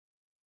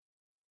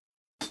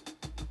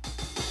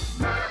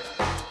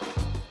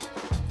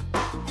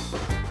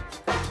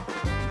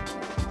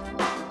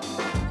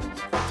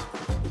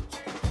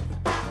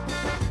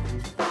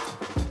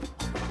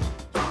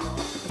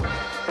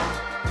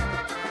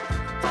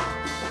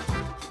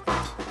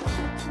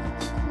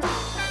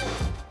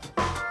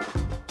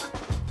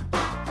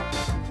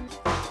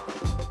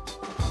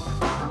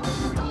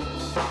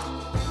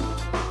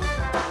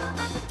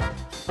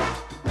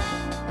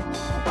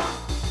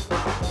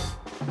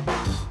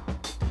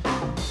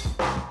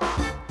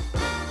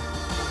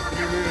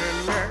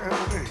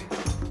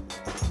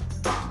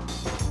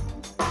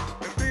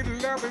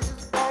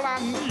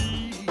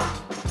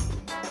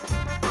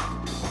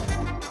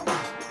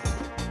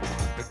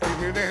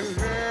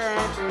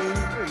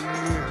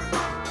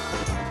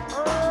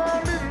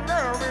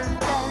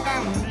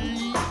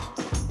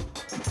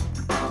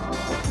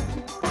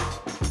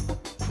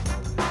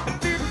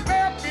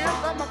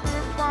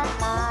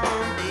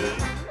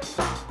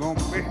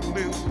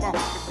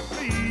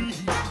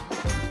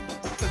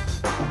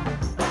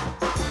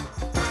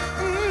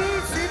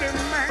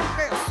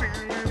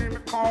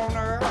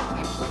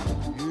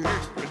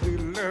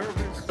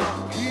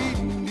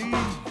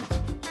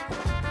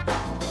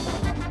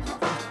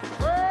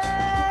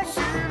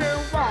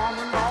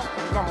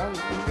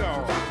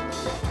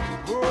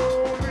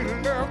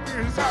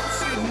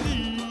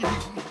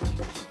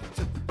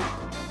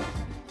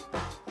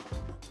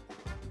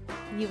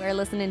are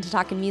listening to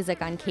Talkin'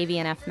 Music on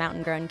KVNF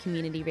Mountain Grown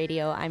Community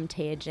Radio. I'm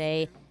Taya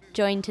J,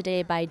 joined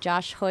today by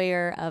Josh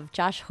Hoyer of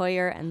Josh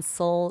Hoyer and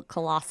Soul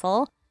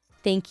Colossal.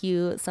 Thank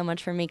you so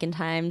much for making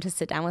time to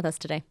sit down with us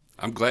today.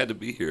 I'm glad to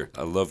be here.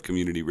 I love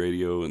community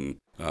radio and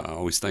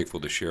always thankful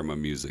to share my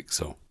music.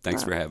 So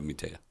thanks for having me,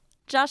 Taya.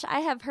 Josh, I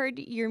have heard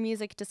your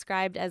music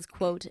described as,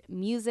 quote,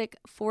 music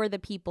for the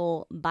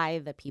people, by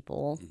the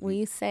people. Mm-hmm. Will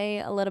you say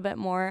a little bit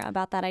more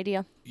about that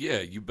idea? Yeah,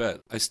 you bet.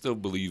 I still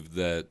believe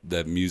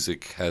that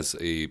music has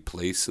a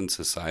place in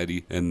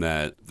society and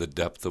that the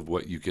depth of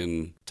what you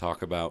can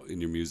talk about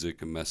in your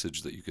music, a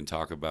message that you can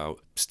talk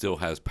about, still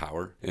has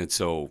power. And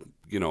so,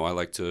 you know, I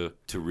like to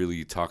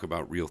really talk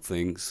about real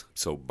things.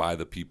 So by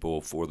the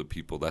people, for the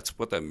people, that's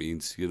what that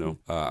means, you know.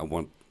 I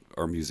want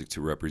our music to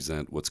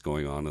represent what's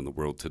going on in the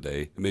world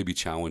today, and maybe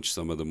challenge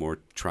some of the more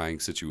trying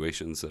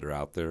situations that are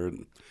out there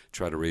and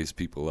try to raise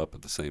people up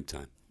at the same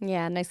time.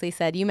 Yeah, nicely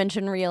said. You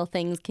mentioned real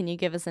things. Can you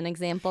give us an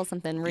example,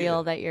 something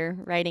real that you're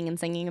writing and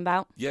singing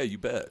about? Yeah, you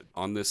bet.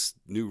 On this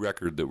new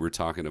record that we're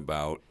talking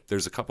about,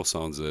 there's a couple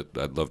songs that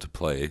I'd love to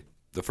play.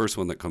 The first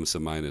one that comes to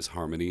mind is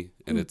Harmony,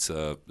 and it's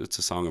a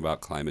song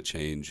about climate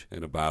change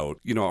and about,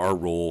 you know, our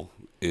role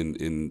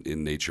in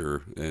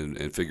nature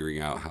and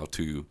figuring out how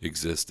to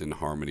exist in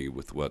harmony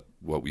with what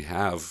we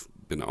have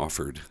been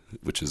offered,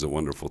 which is a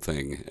wonderful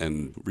thing,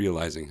 and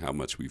realizing how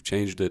much we've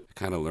changed it,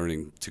 kind of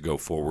learning to go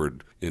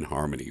forward in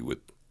harmony with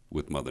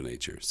Mother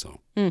Nature.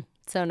 So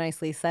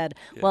nicely said.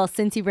 Yeah. Well,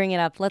 since you bring it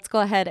up, let's go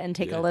ahead and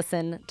take a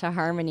listen to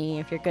Harmony,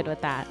 if you're good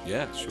with that.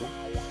 Yeah, sure.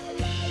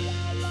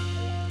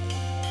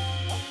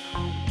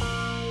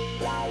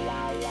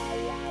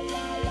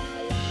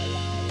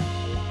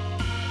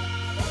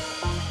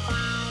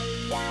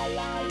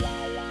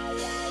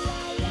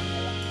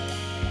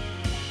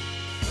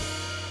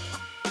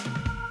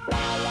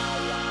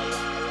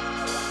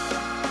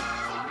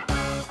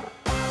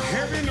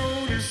 Have you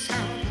noticed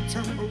how the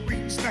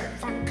tumbleweeds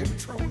laugh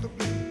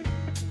uncontrollably?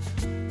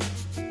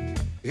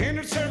 And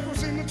it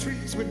circles in the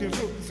trees when you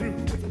look through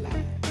the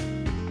light.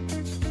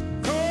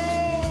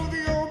 Oh,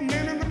 the old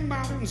men in the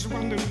mountains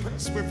run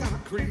impressed with our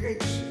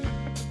creation.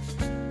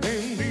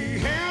 And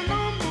the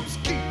animals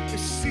keep the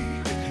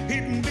secret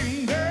hidden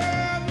in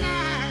their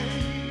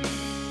night.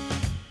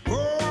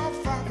 Oh, our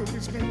Father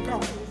has been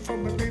gone for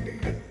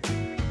millennia.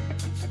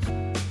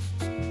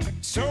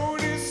 So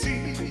does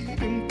he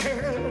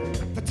incur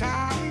the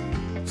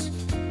times.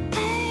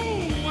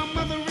 Oh, my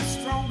mother is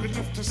strong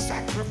enough to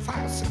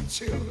sacrifice her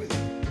children.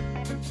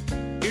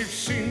 If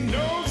she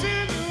knows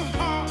in her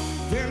heart,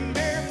 then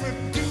never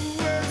do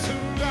as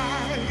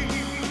right.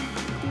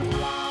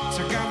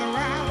 So gather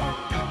round,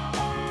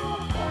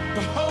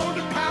 behold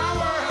the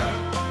power,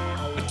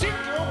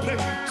 take your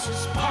place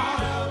as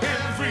part of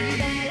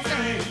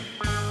everything.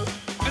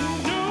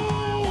 And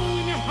know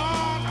in your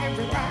heart,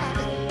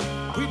 everybody,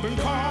 we've been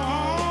called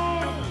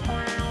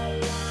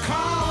to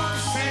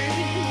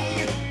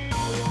sing.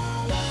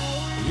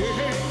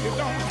 Yeah, you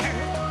don't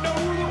have to know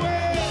the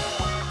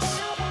words.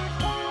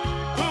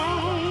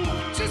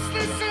 Oh, just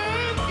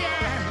listen,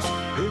 yes.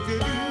 If you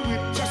do,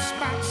 it just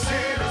might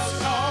set us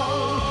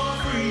all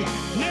free.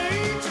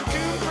 Nature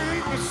can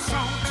bring the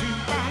song to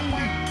our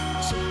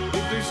knees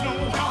if there's no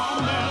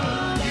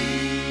harmony.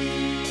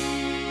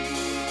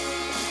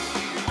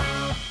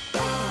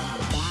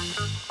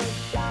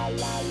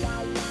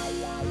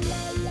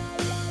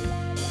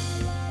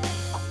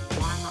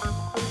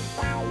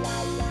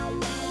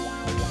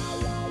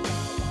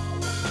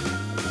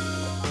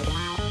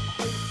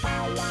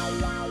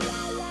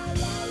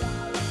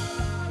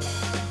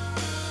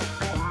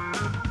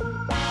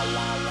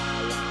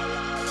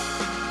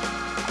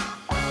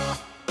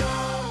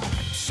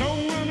 So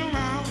run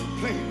around and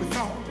play with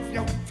all of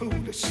your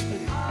foolish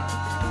things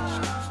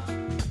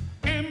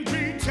and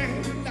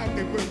pretend like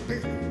they were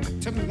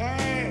built to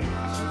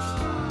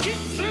last. Keep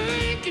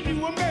thinking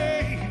you were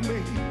made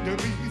to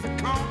be the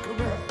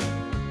conqueror.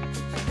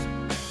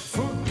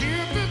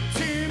 Forgive the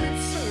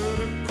tenets of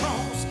the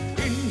cross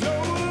in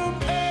your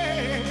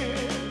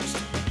past.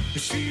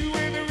 See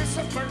whether it's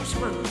the first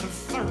word, the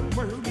third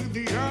word, or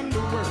the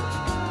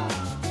underworld.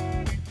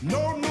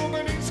 No,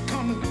 nobody's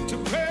coming to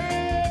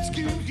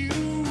rescue you.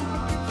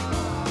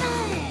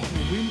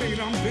 We made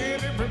them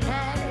bed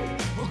everybody.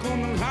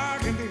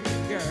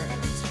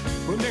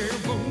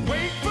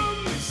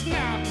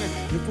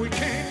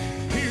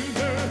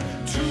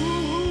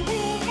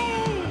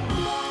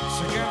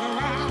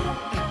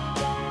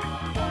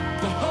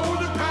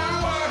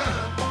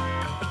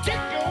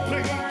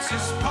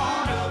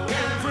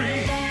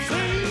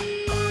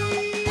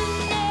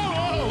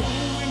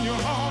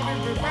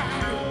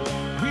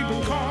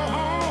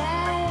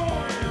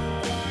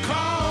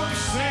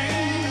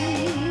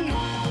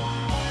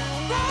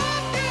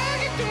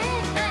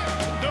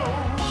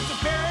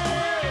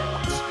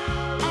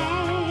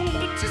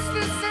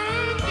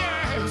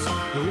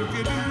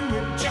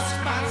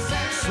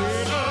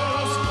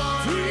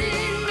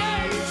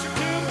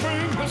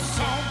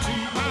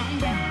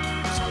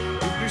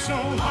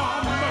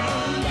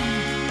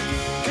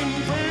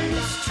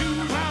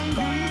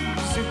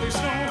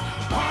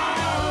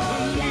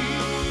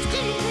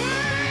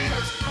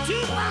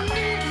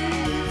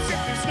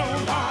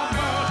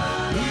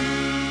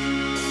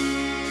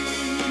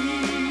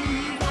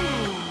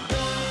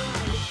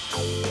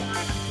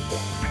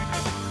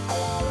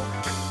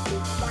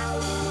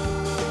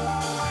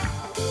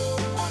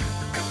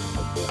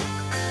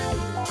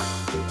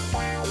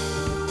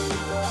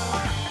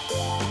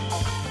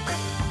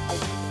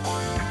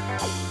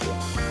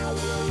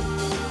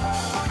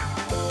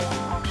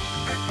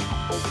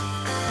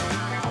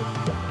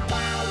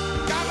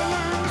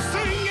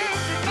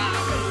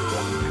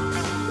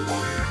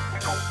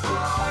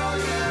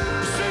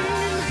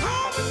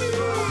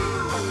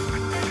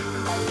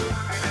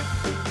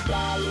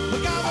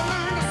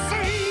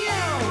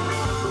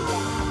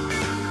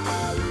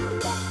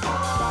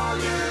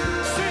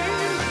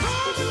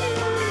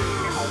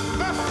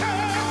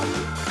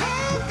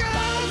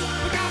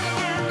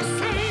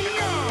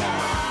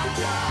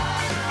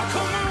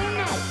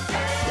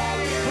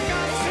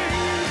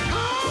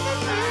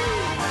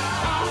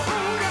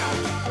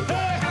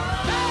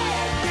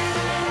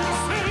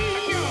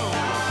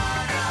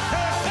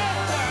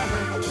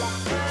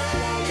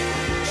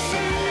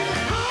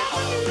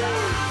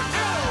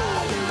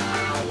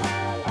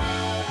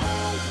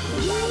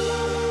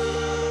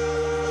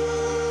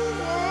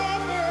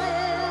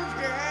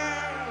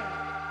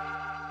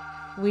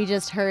 We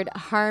just heard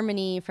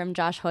Harmony from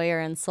Josh Hoyer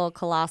and Soul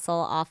Colossal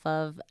off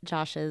of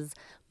Josh's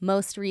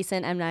most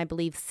recent and I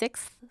believe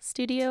 6th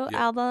studio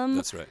album.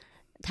 That's right.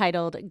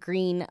 Titled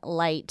Green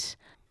Light.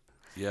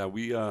 Yeah,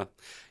 we,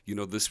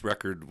 this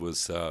record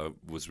was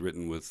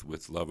written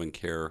with love and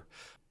care.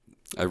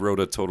 I wrote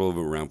a total of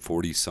around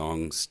 40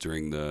 songs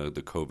during the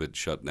COVID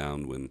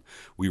shutdown when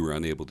we were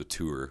unable to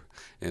tour.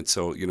 And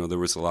so, there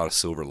was a lot of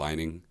silver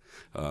lining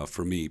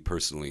for me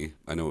personally.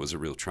 I know it was a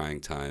real trying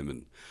time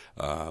and,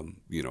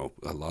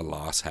 a lot of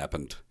loss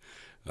happened.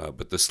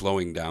 But the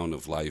slowing down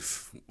of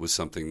life was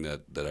something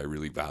that I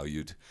really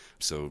valued.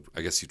 So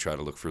I guess you try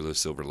to look for the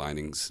silver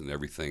linings and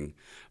everything.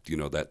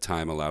 That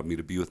time allowed me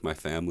to be with my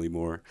family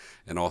more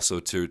and also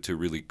to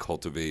really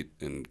cultivate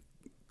and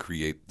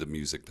create the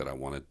music that I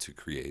wanted to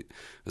create.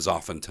 As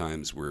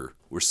oftentimes we're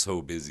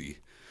so busy,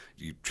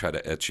 you try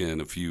to etch in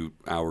a few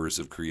hours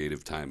of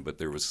creative time, but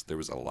there was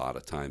a lot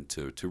of time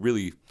to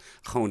really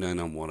hone in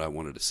on what I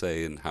wanted to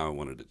say and how I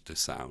wanted it to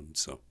sound.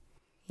 So.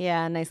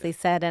 Yeah, nicely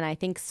said. And I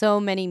think so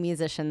many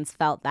musicians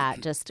felt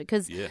that just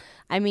because,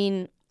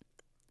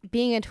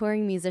 being a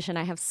touring musician,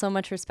 I have so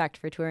much respect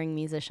for touring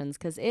musicians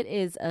because it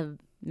is a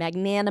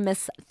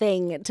magnanimous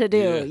thing to do.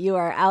 Yeah. You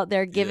are out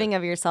there giving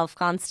of yourself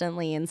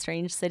constantly in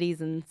strange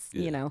cities and,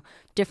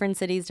 different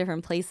cities,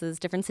 different places,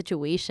 different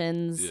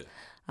situations.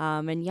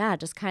 Yeah.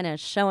 Just kind of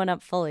showing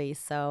up fully.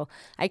 So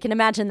I can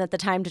imagine that the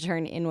time to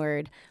turn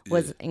inward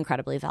was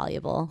incredibly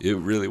valuable. It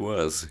really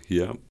was.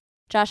 Yeah.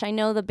 Josh, I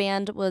know the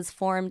band was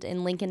formed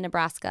in Lincoln,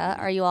 Nebraska.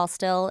 Are you all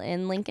still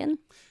in Lincoln?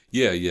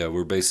 Yeah.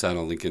 We're based out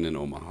of Lincoln and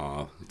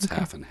Omaha. It's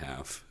half and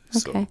half.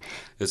 Okay. So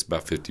it's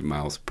about 50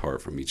 miles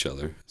apart from each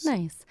other.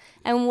 Nice.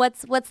 And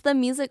what's the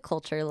music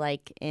culture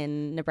like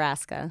in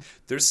Nebraska?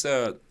 There's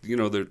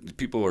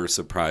people are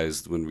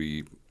surprised when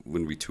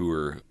we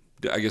tour.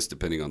 I guess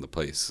depending on the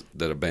place,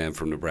 that a band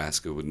from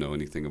Nebraska would know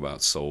anything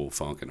about soul,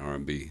 funk, and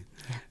R&B,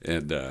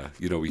 and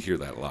we hear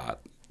that a lot.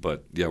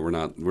 But yeah, we're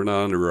not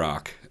under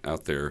rock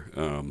out there.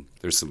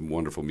 There's some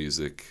wonderful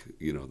music,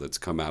 that's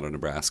come out of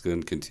Nebraska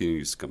and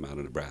continues to come out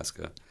of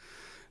Nebraska.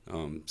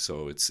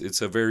 So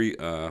it's a very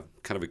kind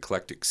of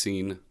eclectic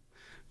scene.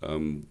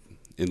 In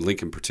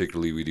Lincoln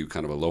particularly, we do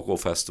kind of a local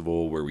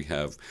festival where we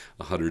have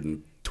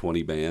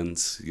 120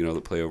 bands,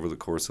 that play over the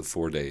course of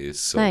 4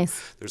 days. So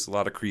nice. There's a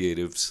lot of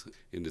creatives,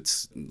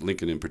 and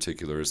Lincoln in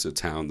particular is a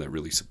town that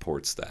really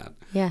supports that.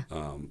 Yeah.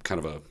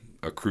 Kind of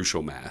a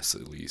crucial mass,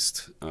 at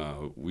least.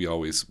 We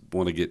always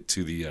want to get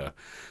to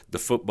the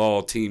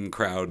football team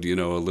crowd, a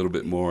little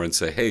bit more and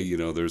say, hey,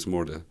 there's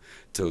more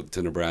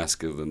to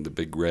Nebraska than the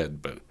Big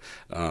Red. But,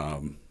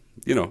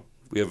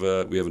 we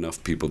have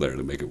enough people there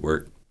to make it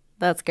work.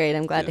 That's great.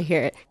 I'm glad to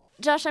hear it.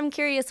 Josh, I'm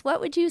curious, what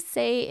would you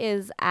say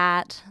is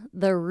at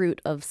the root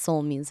of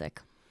soul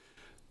music?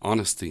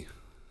 Honesty.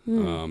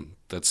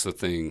 That's the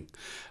thing.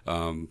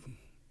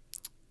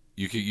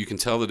 You can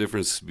tell the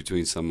difference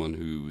between someone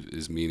who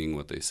is meaning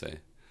what they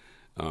say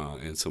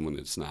and someone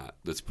that's not,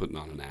 that's putting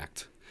on an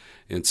act.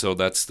 And so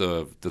that's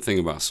the thing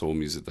about soul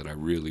music that I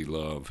really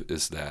love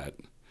is that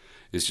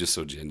it's just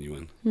so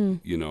genuine, and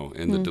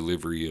the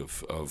delivery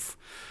of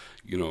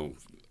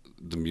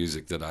the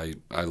music that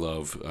I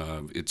love,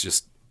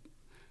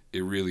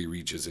 it really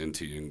reaches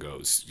into you and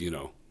goes,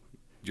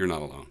 you're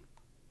not alone.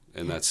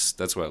 And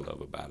that's what I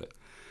love about it.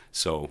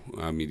 So,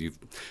 I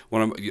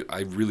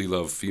really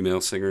love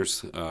female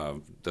singers.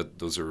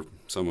 Those are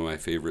some of my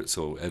favorites.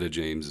 So, Etta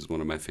James is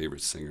one of my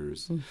favorite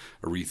singers.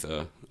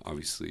 Aretha,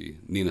 obviously,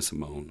 Nina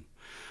Simone.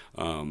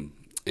 And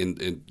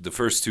the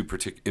first two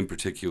in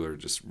particular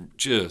just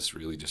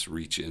really just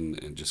reach in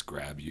and just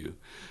grab you.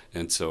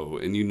 And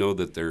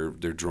that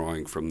they're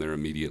drawing from their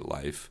immediate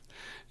life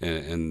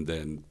and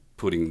then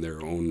putting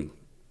their own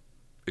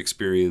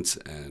experience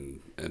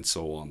and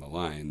soul on the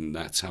line.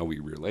 That's how we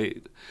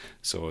relate.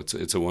 So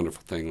it's a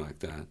wonderful thing like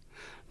that.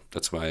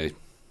 That's why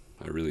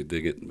I really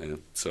dig it,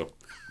 man. So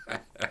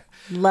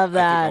love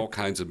that. I think all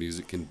kinds of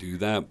music can do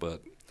that,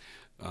 but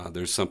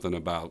there's something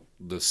about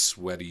the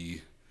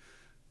sweaty,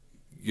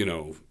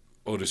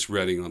 Otis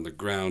Redding on the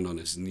ground on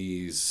his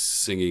knees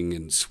singing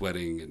and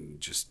sweating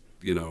and just,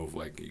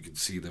 like you can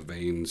see the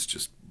veins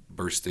just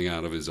bursting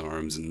out of his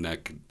arms and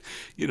neck.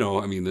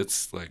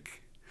 It's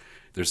like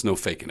there's no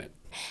faking it.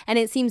 And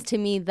it seems to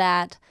me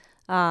that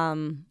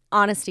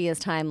honesty is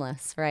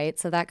timeless, right?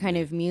 So that kind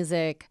of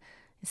music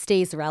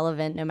stays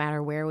relevant no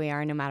matter where we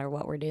are, no matter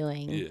what we're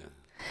doing.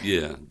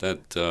 Yeah,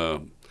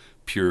 that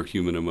pure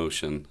human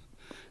emotion.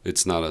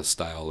 It's not a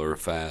style or a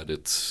fad.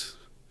 It's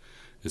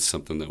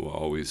something that will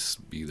always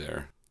be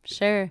there.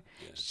 Sure.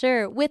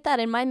 With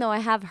that in mind, though, I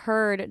have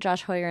heard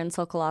Josh Hoyer and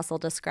Soul Colossal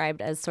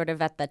described as sort of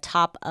at the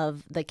top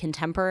of the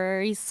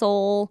contemporary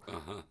soul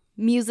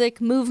music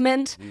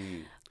movement.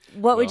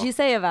 What would you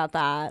say about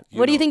that?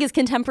 What do you think is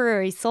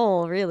contemporary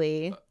soul,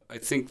 really? I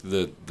think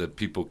that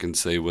people can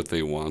say what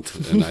they want,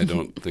 and I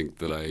don't think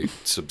that I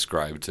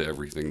subscribe to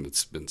everything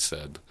that's been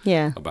said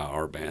about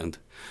our band.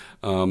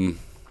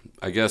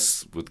 I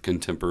guess with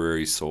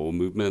contemporary soul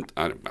movement,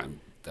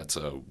 that's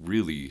a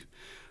really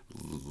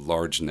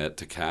large net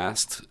to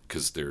cast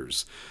because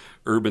there's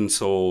urban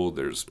soul.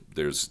 There's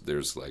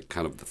like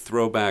kind of the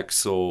throwback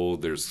soul.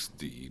 There's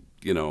the,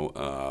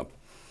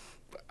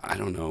 I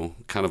don't know,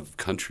 kind of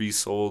country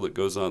soul that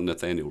goes on.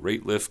 Nathaniel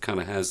Rateliff kind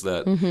of has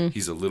that. Mm-hmm.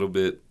 He's a little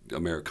bit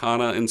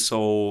Americana in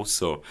soul.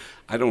 So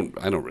I don't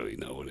really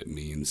know what it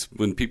means.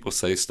 When people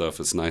say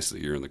stuff, it's nice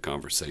that you're in the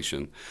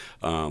conversation.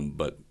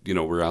 But,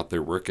 we're out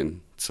there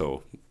working.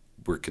 So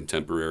we're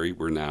contemporary.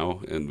 We're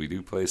now, and we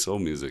do play soul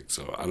music.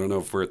 So I don't know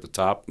if we're at the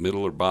top,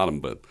 middle, or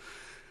bottom, but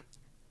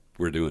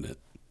we're doing it.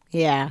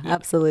 Yeah,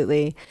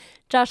 absolutely.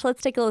 Josh,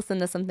 let's take a listen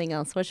to something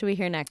else. What should we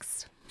hear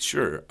next?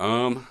 Sure.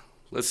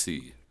 Let's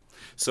see.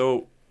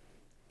 So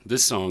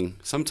this song,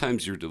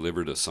 sometimes you're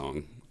delivered a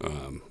song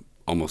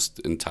almost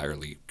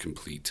entirely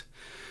complete,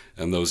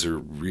 and those are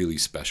really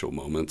special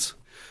moments.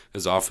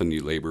 As often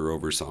you labor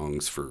over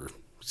songs for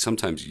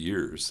sometimes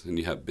years, and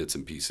you have bits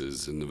and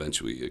pieces, and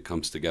eventually it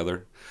comes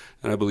together.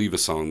 And I believe a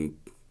song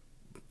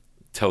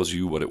tells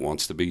you what it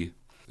wants to be,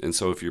 and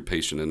so if you're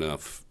patient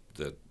enough,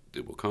 that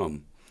it will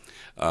come.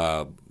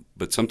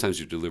 But sometimes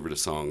you're delivered a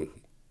song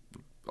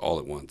all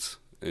at once,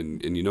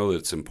 and you know that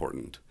it's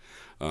important.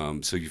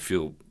 So you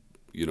feel,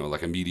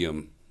 like a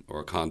medium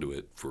or a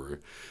conduit for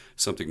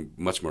something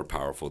much more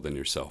powerful than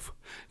yourself.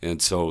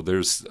 And so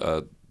there's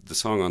the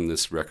song on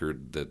this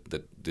record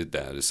that did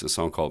that. It's a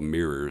song called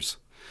Mirrors.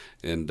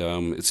 And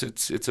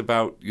it's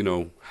about,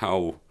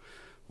 how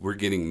we're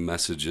getting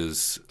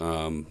messages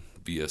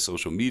via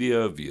social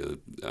media, via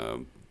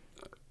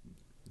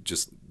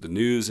just the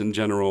news in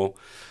general,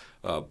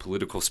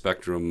 political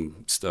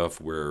spectrum stuff,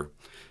 where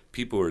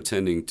people are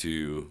tending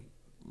to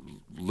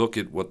look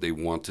at what they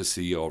want to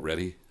see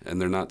already,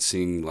 and they're not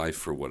seeing life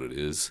for what it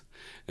is,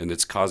 and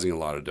it's causing a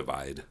lot of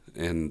divide.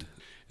 And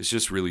it's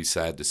just really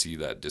sad to see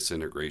that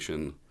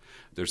disintegration.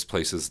 There's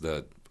places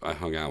that I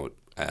hung out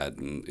at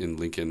in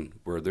Lincoln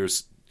where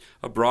there's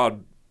a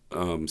broad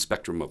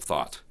spectrum of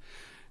thought,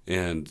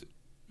 and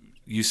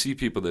you see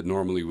people that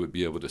normally would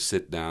be able to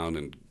sit down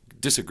and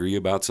disagree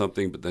about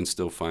something, but then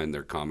still find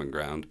their common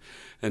ground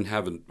and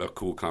have a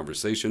cool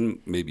conversation,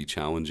 maybe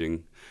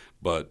challenging.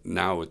 But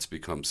now it's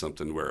become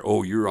something where,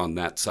 you're on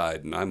that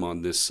side and I'm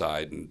on this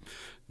side, and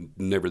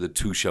never the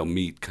two shall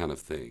meet kind of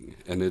thing.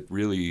 And it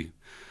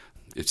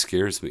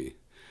scares me,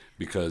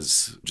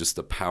 because just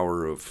the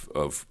power of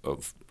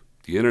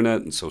the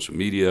internet and social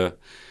media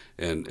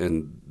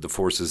and the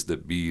forces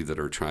that be that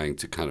are trying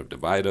to kind of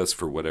divide us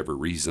for whatever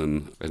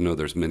reason. I know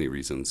there's many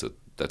reasons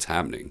that's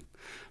happening.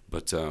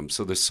 But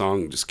so this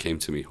song just came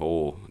to me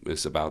whole.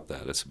 It's about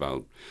that. It's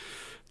about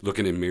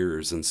looking in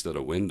mirrors instead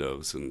of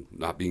windows, and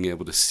not being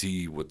able to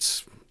see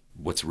what's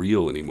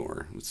real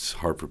anymore. It's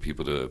hard for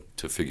people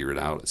to figure it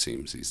out, it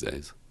seems, these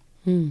days.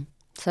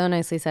 So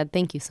nicely said.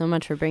 Thank you so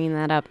much for bringing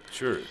that up.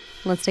 Sure.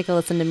 Let's take a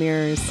listen to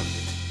Mirrors.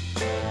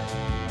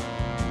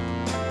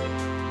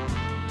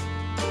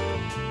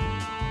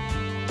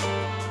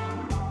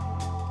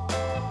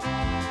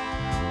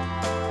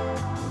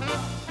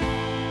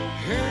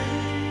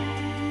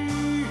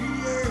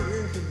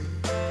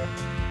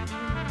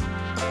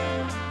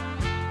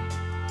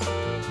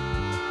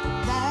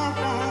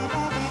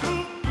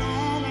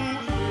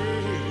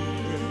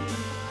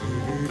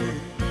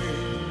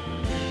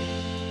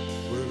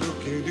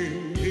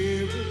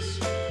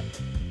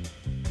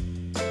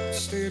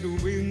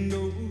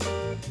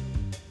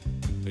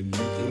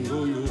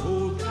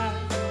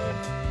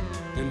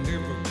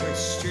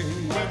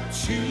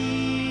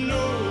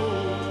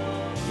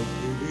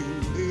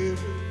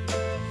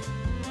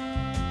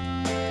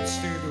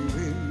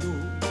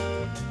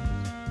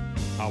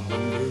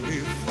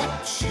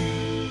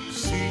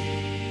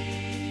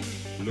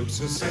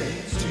 The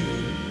same to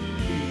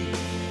me.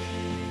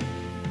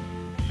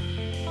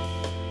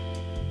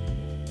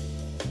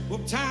 Well,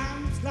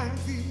 times like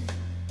these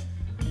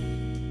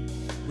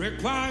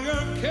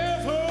require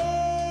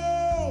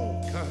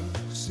careful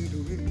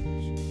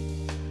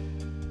consideration.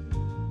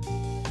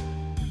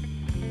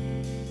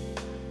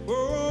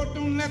 Oh,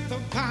 don't let the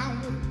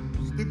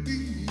powers that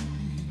be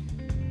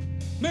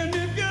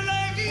manipulate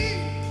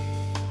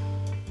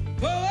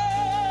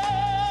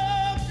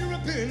your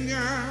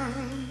opinion.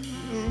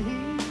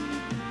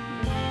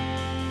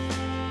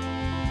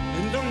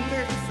 Don't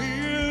let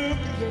fear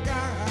be your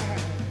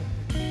guide.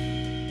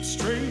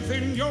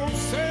 Strengthen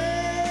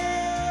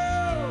yourself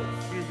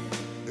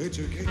through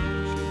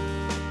education.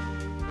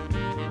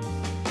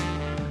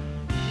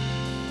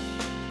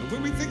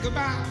 When we think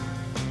about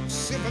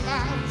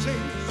civilization,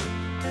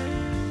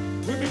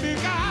 we'll be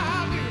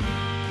guided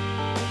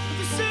with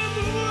the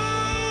simple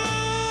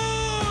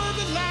word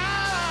of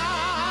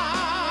life.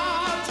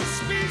 Just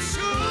be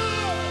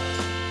sure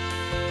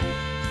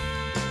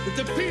that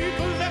the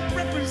people that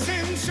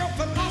represent your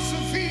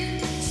philosophy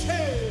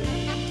say,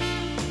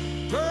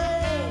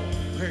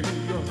 bring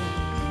your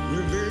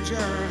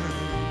religion.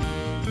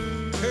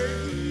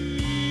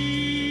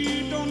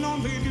 Hey, don't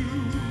only do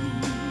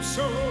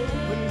so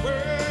in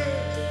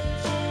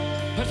words,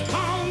 but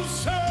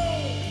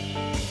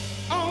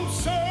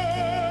also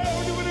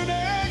do it in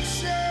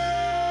actions.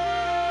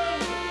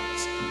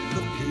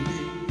 Looking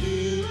in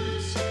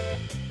mirrors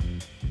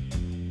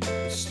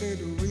instead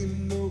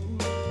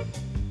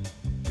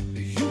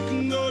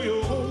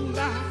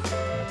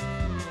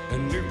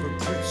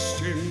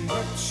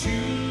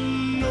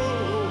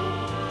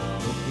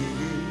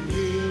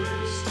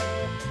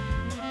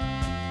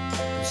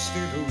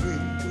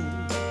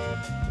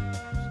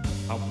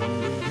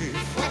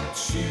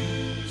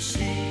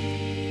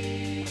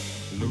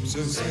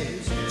Moses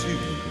said to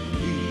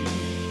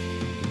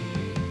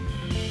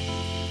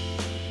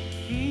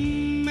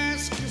me,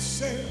 ask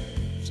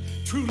yourselves,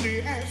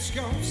 truly ask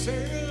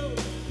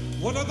yourselves,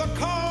 what are the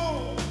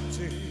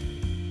causes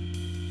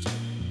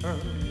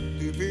of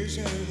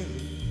division?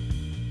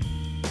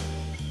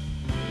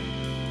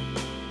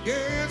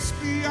 Yes,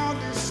 be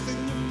honest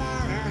in your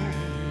mind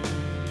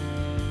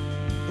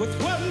with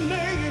what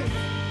may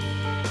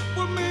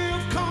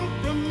have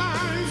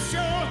compromised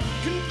your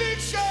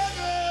conviction.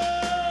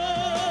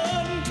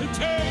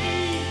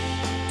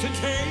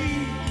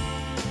 Today,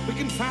 we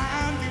can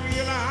finally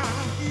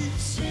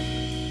realize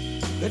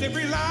that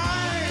every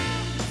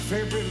life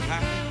in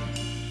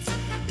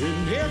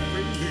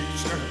every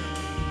nation,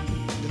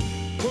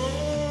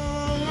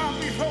 oh, I'll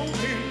be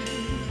holding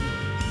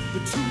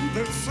to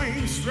the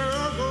same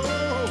struggle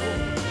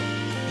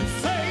and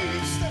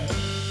face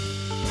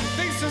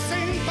the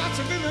same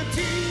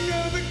possibility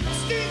of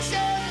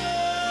extinction.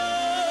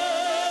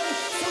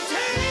 So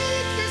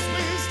take this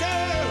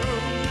wisdom,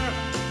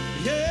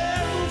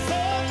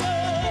 forward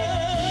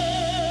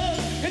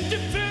and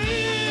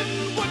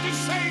defend what is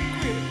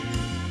sacred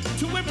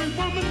to every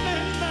woman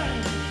and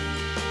man.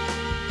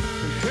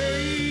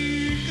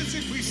 Hey, 'cause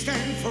if we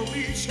stand for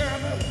each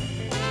other,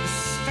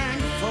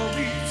 stand for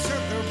each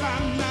other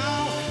right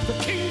now, the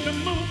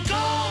kingdom of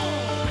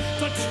God,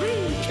 the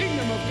true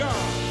kingdom of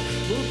God,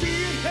 will be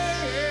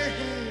ahead.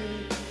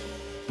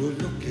 We'll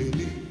look at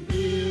it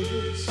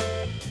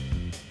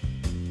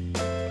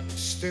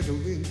instead of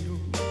window,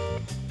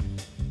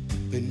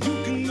 and you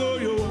can go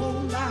your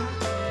whole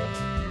life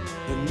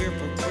and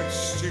never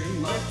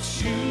question what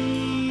you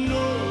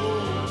know.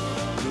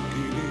 Look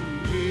at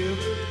it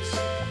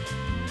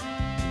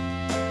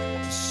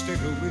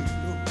instead of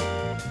window.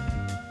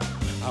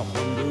 I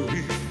wonder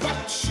if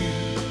what you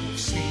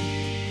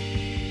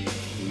see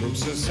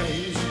Moses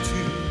says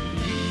to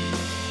me,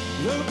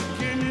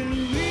 looking in the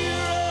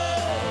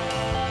mirror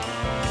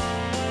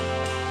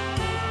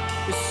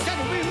instead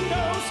of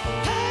windows.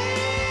 Hey,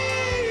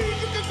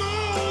 you can go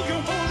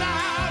your whole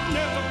life,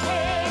 never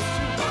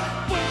question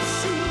what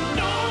you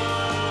know.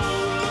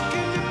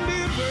 Looking in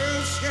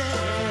mirrors,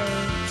 yes,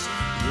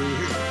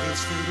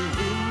 instead of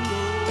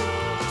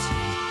windows.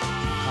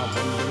 I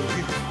wonder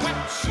if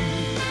what you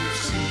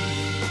see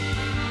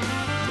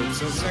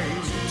Moses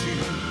says to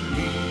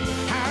me.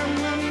 I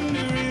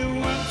wonder if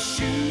what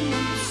you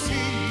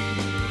see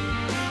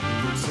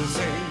Moses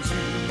says to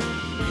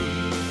me.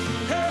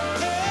 Hey,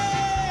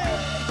 hey,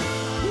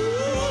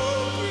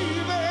 ooh,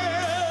 baby,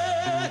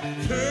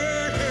 hey.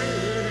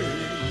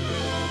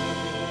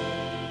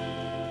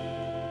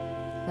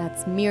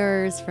 That's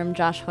Mirrors from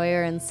Josh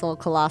Hoyer and Soul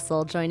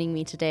Colossal joining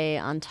me today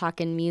on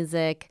Talkin'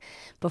 Music.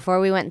 Before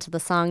we went to the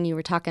song, you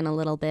were talking a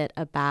little bit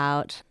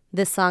about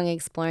this song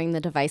exploring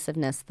the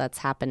divisiveness that's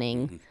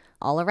happening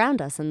all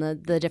around us and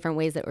the different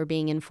ways that we're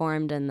being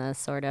informed and the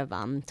sort of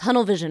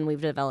tunnel vision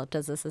we've developed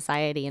as a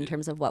society in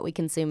terms of what we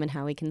consume and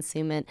how we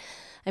consume it.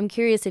 I'm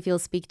curious if you'll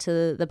speak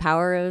to the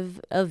power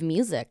of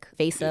music,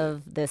 face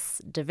of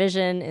this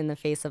division, in the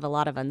face of a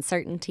lot of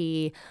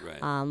uncertainty,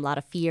 a lot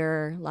of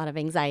fear, a lot of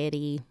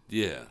anxiety.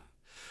 Yeah.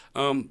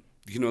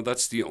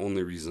 That's the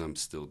only reason I'm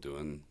still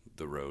doing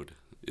the road,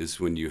 is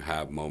when you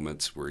have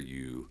moments where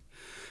you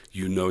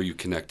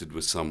connected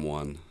with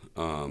someone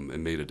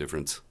and made a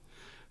difference.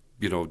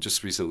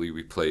 Just recently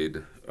we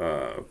played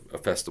a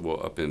festival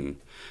up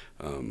in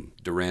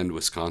Durand,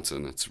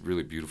 Wisconsin. It's a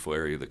really beautiful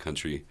area of the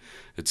country.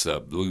 It's a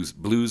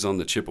Blues on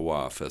the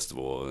Chippewa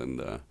Festival,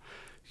 and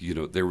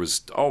there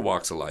was all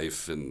walks of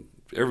life, and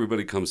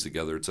everybody comes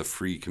together. It's a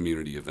free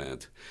community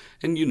event,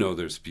 and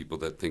there's people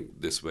that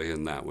think this way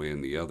and that way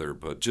and the other,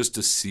 but just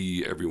to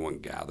see everyone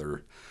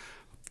gather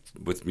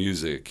with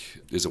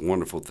music is a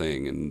wonderful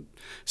thing. And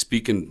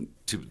speaking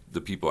to the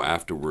people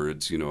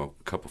afterwards, a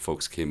couple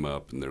folks came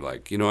up and they're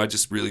like, I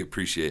just really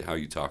appreciate how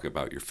you talk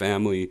about your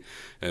family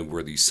and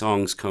where these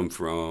songs come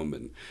from.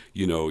 And,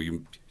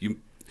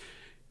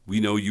 we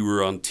know you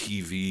were on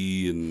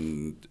TV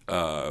and,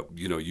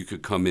 you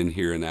could come in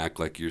here and act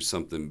like you're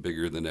something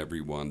bigger than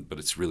everyone, but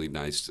it's really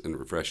nice and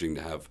refreshing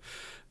to have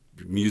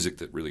music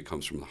that really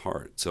comes from the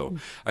heart. So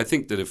I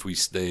think that if we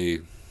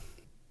stay...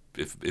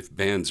 If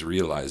bands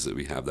realize that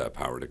we have that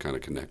power to kind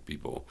of connect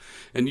people,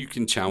 and you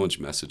can challenge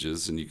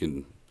messages, and you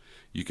can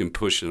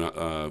push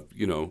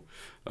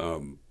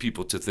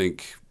people to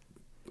think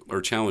or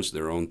challenge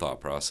their own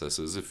thought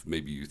processes. If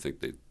maybe you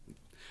think they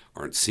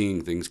aren't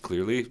seeing things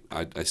clearly,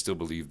 I still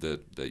believe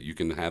that you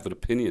can have an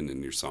opinion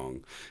in your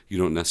song. You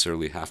don't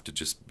necessarily have to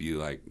just be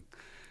like,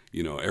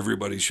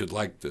 everybody should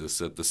like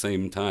this at the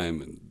same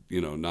time, and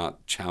not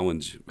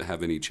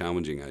have any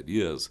challenging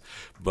ideas.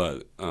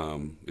 But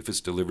if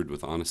it's delivered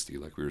with honesty,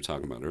 like we were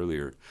talking about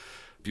earlier,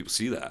 people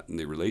see that and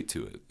they relate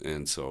to it.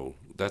 And so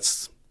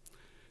that's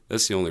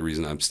the only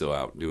reason I'm still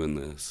out doing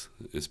this,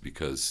 is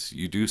because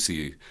you do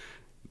see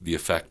the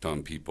effect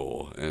on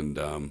people, and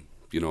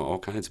all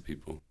kinds of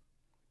people.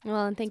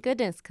 Well, and thank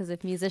goodness, because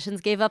if musicians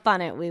gave up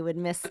on it, we would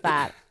miss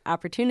that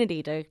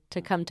opportunity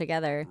to come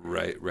together.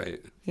 Right.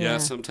 Yeah,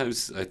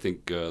 sometimes I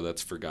think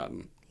that's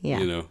forgotten.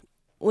 Yeah.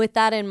 with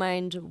that in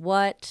mind,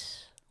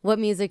 what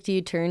music do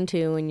you turn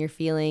to when you're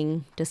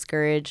feeling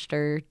discouraged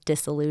or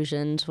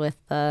disillusioned with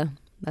the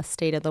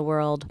state of the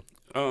world?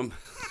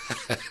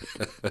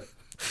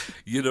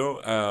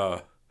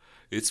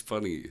 It's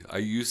funny.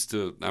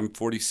 I'm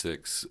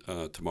 46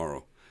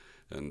 tomorrow.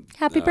 And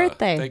Happy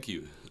birthday. Thank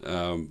you.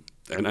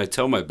 And I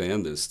tell my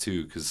band this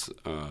too, because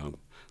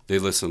they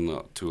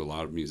listen to a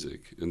lot of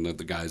music, and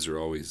the guys are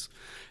always,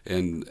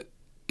 and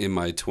in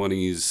my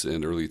 20s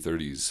and early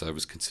 30s, I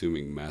was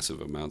consuming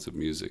massive amounts of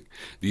music.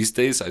 These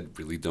days, I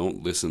really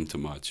don't listen to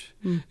much.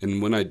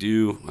 And when I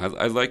do,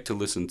 I like to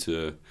listen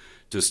to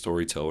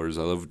storytellers.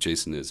 I love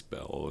Jason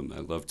Isbell, and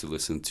I love to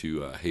listen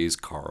to Hayes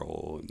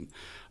Carl, and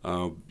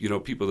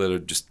people that are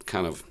just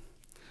kind of,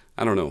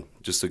 I don't know,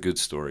 just a good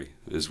story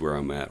is where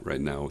I'm at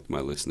right now with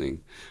my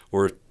listening,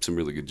 or some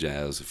really good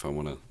jazz if I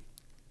want to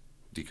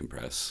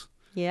decompress.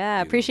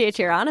 Yeah, appreciate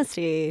your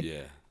honesty.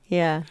 Yeah.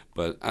 Yeah.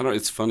 But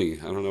it's funny.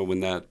 I don't know when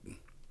that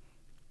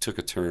took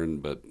a turn,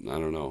 but I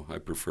don't know. I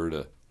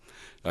prefer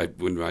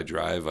when I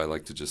drive, I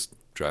like to just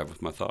drive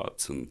with my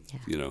thoughts and,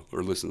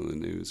 or listen to the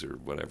news or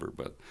whatever.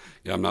 But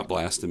yeah, I'm not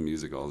blasting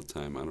music all the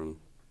time. I don't know.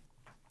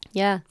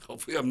 Yeah.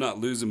 Hopefully I'm not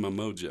losing my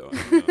mojo.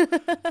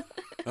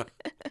 I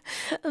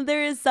don't know.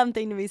 There is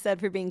something to be said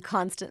for being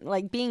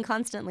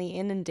constantly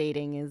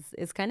inundating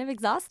is kind of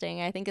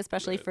exhausting. I think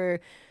especially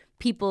for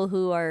people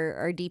who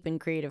are deep in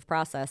creative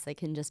process, it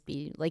can just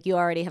be like you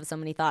already have so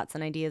many thoughts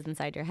and ideas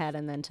inside your head,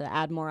 and then to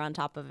add more on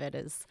top of it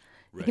it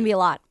can be a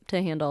lot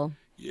to handle.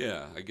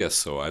 Yeah, I guess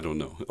so. I don't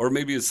know. Or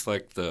maybe it's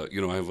like I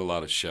have a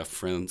lot of chef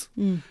friends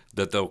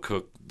that they'll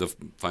cook the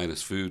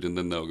finest food and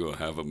then they'll go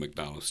have a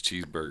McDonald's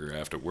cheeseburger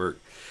after work.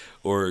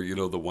 Or,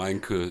 the wine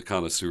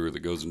connoisseur that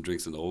goes and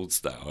drinks an old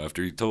style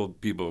after he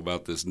told people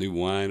about this new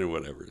wine or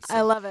whatever. So,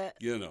 I love it.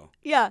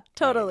 Yeah,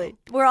 totally.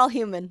 We're all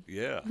human.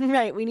 Yeah.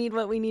 Right. We need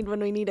what we need when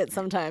we need it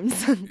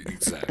sometimes.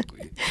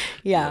 Exactly.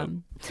 Yeah.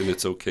 And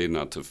it's okay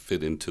not to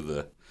fit into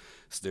the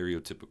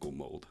stereotypical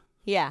mold.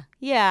 Yeah.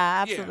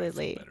 Yeah,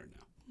 absolutely. Yeah, I feel better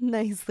now.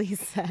 Nicely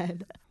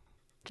said.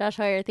 Josh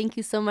Hoyer, thank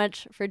you so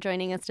much for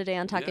joining us today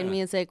on Talkin'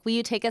 Music. Will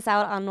you take us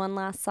out on one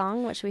last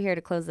song? What should we hear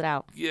to close it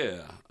out?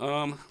 Yeah.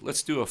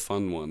 Let's do a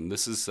fun one.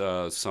 This is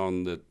a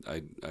song that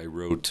I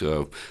wrote.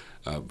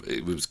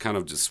 It was kind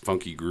of just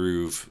funky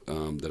groove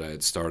that I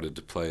had started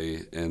to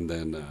play, and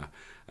then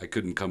I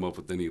couldn't come up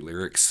with any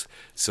lyrics.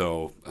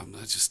 So I'm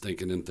just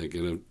thinking,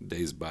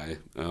 days by.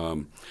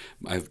 I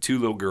have two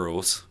little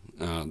girls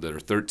that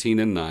are 13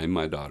 and 9,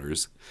 my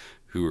daughters,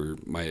 who are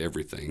my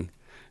everything.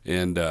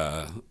 And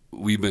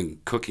we've been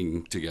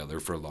cooking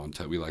together for a long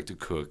time. We like to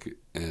cook,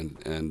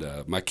 and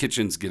my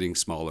kitchen's getting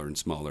smaller and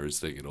smaller as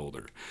they get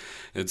older.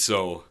 And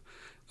so,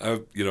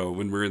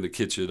 when we're in the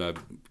kitchen,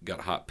 I've got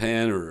a hot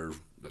pan or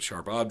a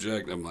sharp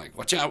object. I'm like,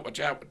 watch out,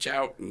 watch out, watch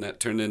out. And that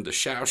turned into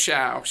show,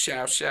 show,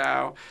 show,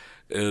 show.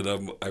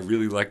 And I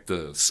really like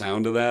the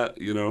sound of that,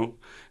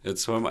 And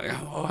so I'm like,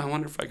 I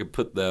wonder if I could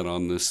put that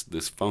on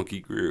this funky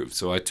groove.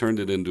 So I turned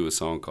it into a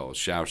song called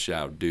Shout,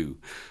 Shout, Do.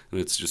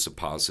 And it's just a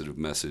positive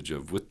message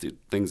of with the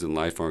things in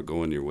life aren't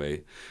going your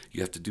way,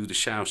 you have to do the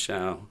shout,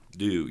 shout,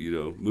 do,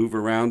 move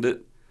around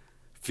it,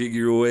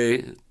 figure a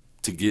way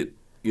to get,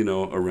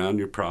 around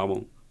your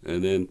problem,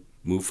 and then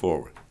move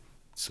forward.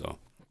 So.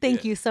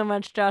 Thank you so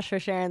much, Josh, for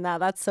sharing that.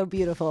 That's so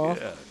beautiful.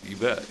 Yeah, you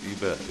bet.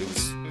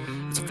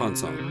 It's a fun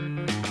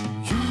song.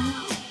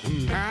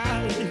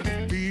 I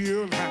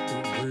feel like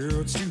the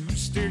world's too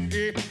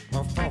sticky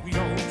for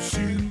your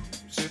shoes.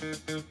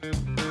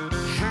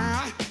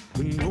 I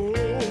know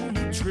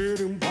you're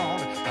treading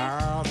water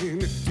out in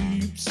the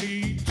deep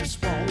sea,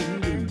 just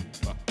won't move.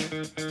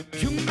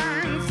 You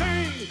might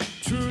think,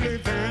 truly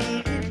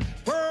think,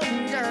 oh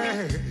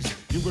yes,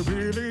 you were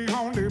really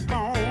only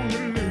born to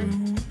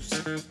lose.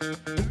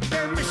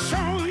 Let me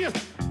show you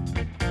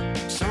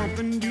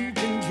something you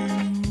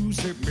can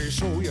use. Let me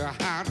show you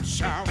how to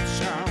shout,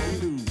 shout,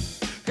 do.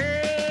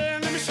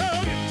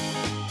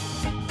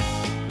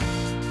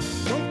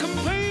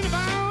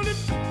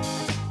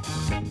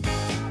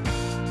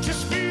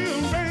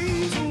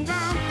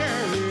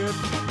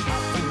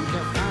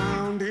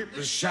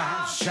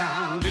 Shout,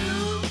 shout, do.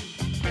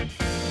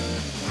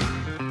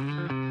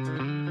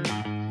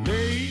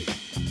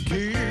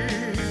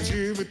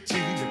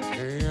 Negativity, you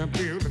can't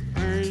build a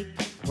thing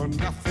for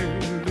nothing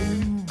to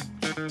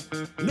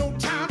lose. No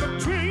time for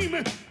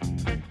dreaming.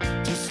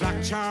 Just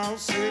like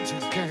Charles said, you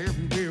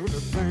can't build a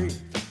thing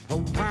a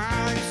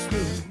wise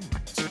smooth.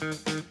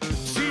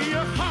 See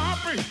a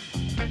heartbreak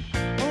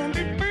on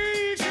the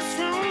beach, it's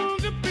wrong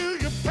to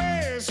build your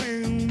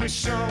passing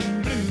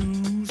mission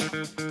blues.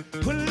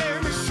 Well,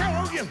 let me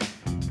show you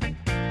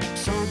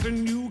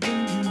something you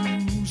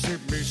can use.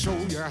 Let me show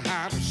you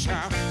how to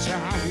shout,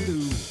 shout,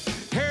 do.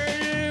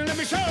 Hey, let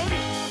me show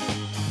you.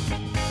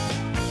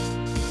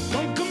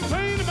 Don't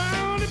complain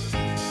about it.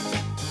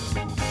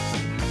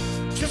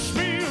 Just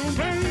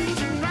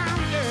rearrange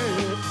around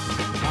it.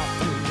 I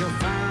think you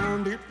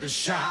found it. The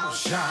shout,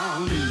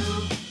 shout, do.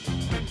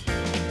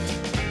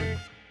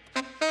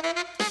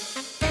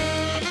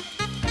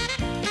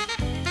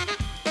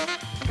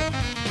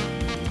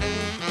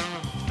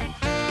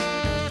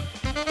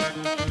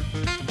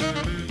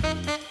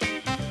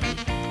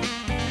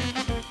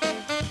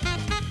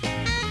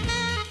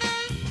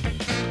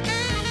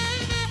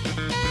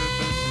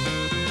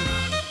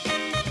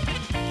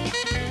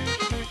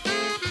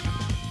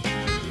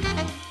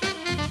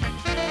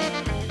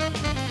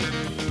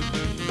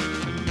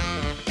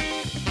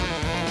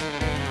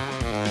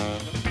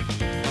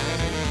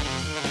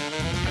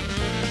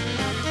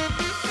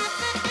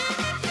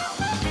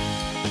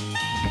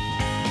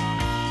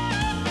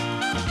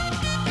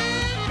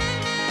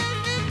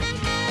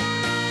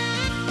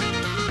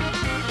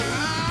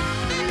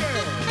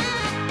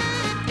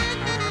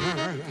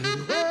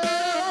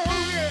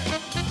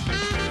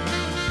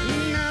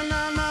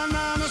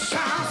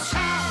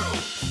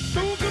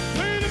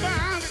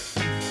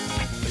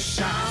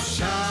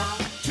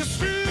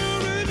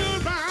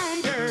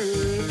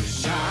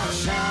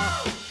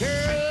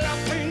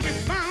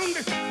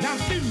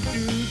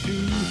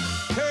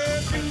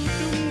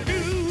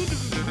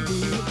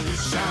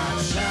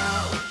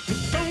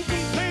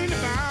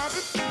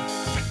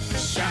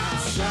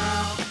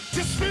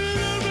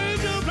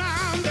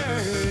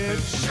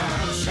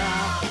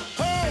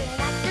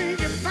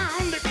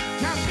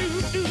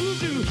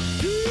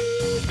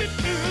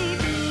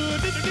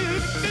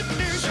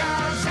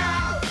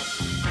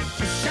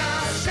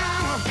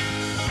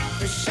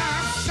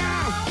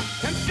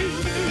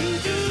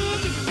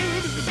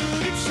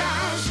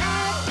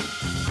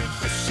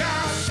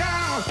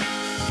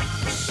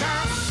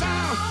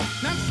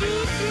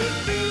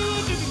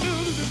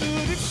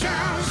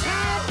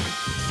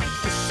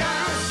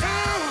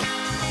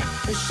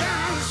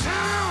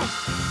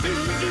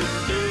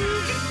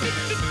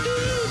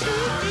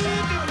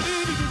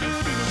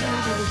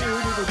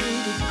 the